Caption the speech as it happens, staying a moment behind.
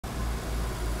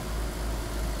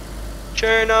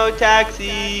Cherno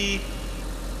taxi.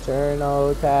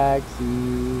 Cherno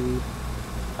taxi.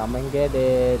 Come and get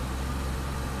it.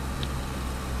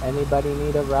 Anybody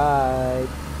need a ride?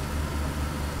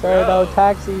 Cherno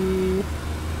taxi.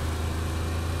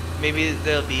 Maybe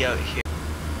they'll be out here.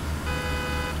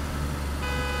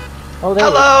 Oh, there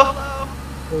Hello.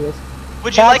 There he is.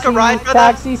 Would you like a ride, brother?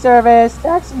 Taxi service.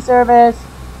 Taxi service.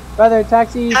 Brother,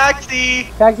 taxi. Taxi.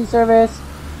 Taxi service.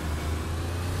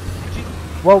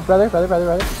 Whoa, brother.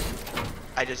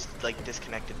 I just like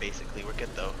disconnected basically. We're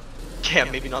good though. Yeah,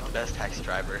 maybe not the best taxi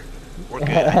driver. We're good.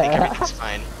 I think everything's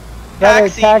fine. Brother,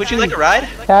 Taxi. Would you like a ride?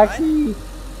 Taxi.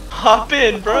 Hop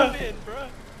in, bro.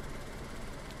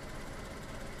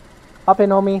 Hop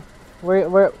in, homie.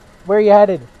 Where are you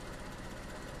headed?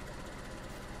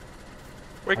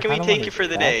 Where can we take you for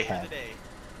the day?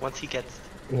 Once he gets.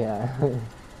 Yeah.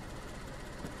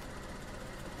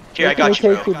 Here, I got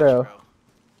you, bro.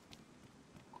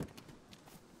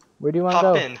 Where do you want to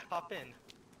go? Hop in.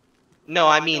 No,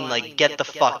 I mean like get the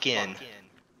fuck in.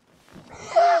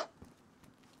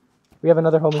 We have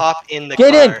another homie. Hop in the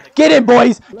car. Get in,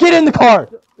 boys! Get in the car!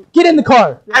 Get in the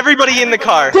car! Everybody in the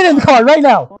car! Get in the car right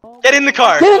now! Get in the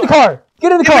car! Get in the car!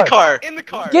 Get in the car! In the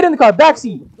car! Get in the car!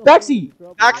 Backseat! Backseat!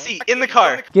 Backseat, in the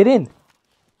car! Get in! You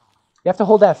have to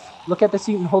hold F. Look at the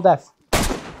seat and hold F.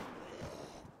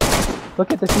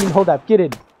 Look at the seat and hold F. Get in!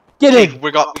 Get in!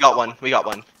 We got one. We got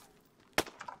one.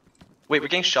 Wait, we're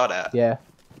getting shot at. Yeah.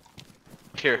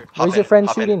 Here, hop Where's in. your friend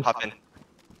Hop shooting? in. Hop in.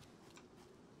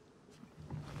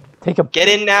 Take a. Get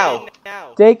in now.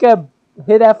 Take a.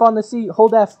 Hit F on the seat.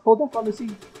 Hold F. Hold F on the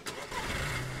seat.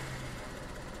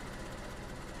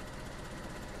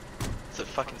 It's a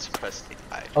fucking suppressed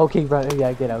AI. Okay, bro.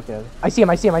 Yeah, get out. I see him.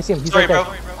 He's Sorry, right there. bro.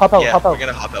 Hop out. Yeah, Hop out. we're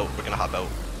gonna hop out.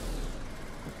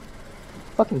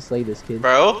 Fucking slay this kid.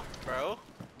 Bro.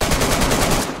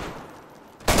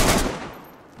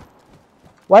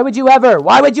 Why would you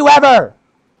ever?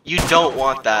 You don't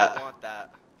want that.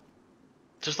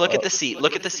 Just look at the seat.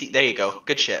 Look at the seat. There you go.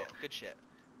 Good shit.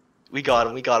 We got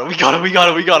him. I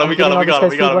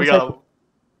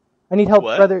need help,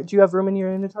 What? brother. Do you have room in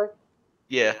your inventory?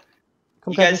 Yeah.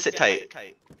 Come You grab guys me. sit tight.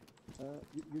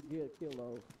 You get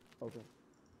low. Okay.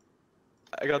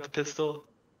 I got the pistol.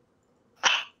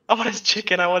 I want his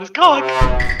chicken. I want his cock.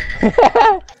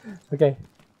 Okay.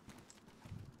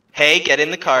 Hey, get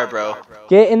in the car, bro.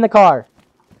 Get in the car.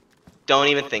 Don't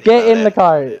even think about it. Get in the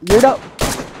car. You're no.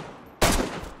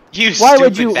 You Why stupid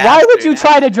would you? bastard. Why would you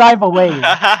try to drive away?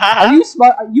 Are you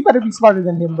smart? You better be smarter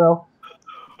than him, bro.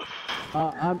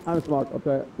 I'm smart.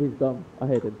 Okay, he's dumb. I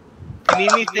hate it. You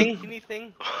need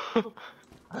anything?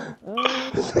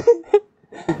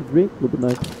 Drink would be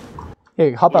nice.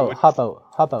 Here, hop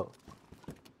out.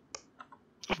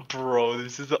 Bro,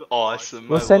 this is awesome.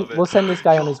 We'll send this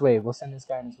guy on his way.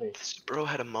 This bro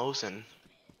had a Mosin.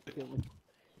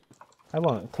 I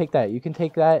won't take that. You can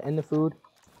take that and the food,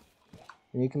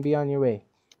 and you can be on your way.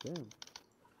 Damn.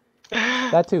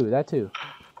 That too.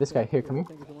 This guy here, come here.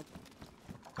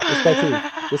 This guy too.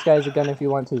 This guy has a gun if you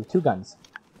want to. 2 guns.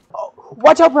 Oh,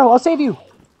 watch out, bro! I'll save you.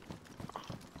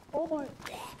 Oh my.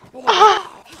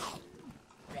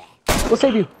 We'll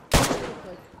save you.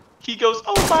 He goes,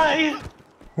 oh my!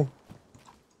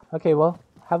 Okay, well,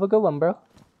 have a good one, bro.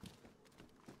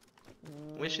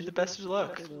 Wish you the best of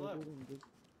luck.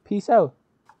 Peace out.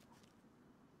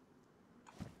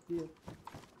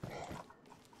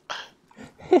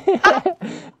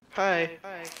 Hi.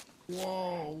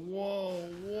 Whoa.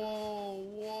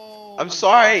 I'm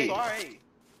sorry.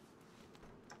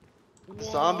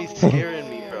 Zombie's scaring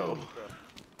me, bro.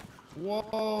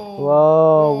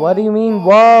 Whoa, what do you mean,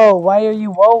 whoa? Why are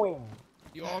you whoaing?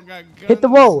 You all got guns. Hit the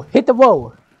whoa. Hit the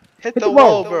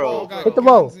wall, bro. Hit the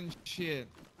whoa.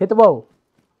 Hit the whoa.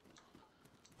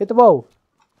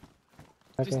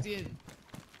 Just Okay, did.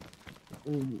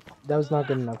 that was not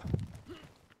good enough.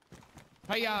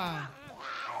 Hiya.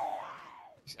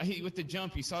 I hit you with the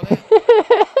jump. You saw that?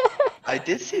 I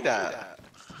did see that.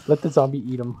 Let the zombie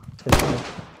eat him.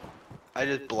 I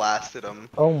just blasted him.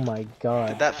 Oh my Did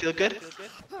god. that feel good?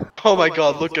 Oh my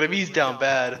god, look at him. He's down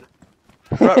bad.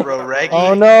 Front row, Raggy.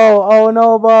 Oh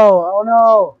no, Bo. Oh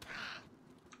no.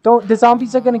 Don't, the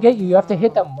zombies are gonna get you. You have to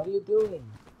hit them. What are you doing?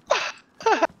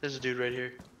 There's a dude right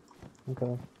here.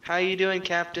 Okay, How you doing,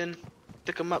 Captain?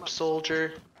 Stick him up,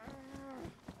 soldier.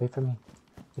 wait for me.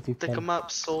 If you Stick can. him up, I'm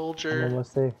soldier.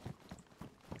 almost there.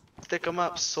 Stick him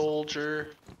up,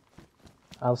 soldier.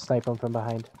 I'll snipe him from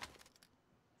behind.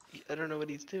 I don't know what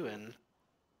he's doing.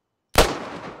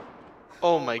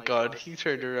 Oh my god, he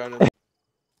turned around and...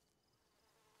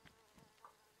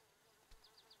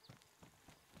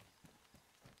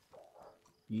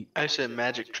 I said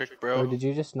magic trick, Or bro. did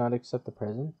you just not accept the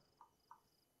present?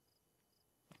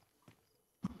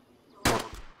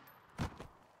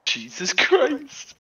 Jesus Christ.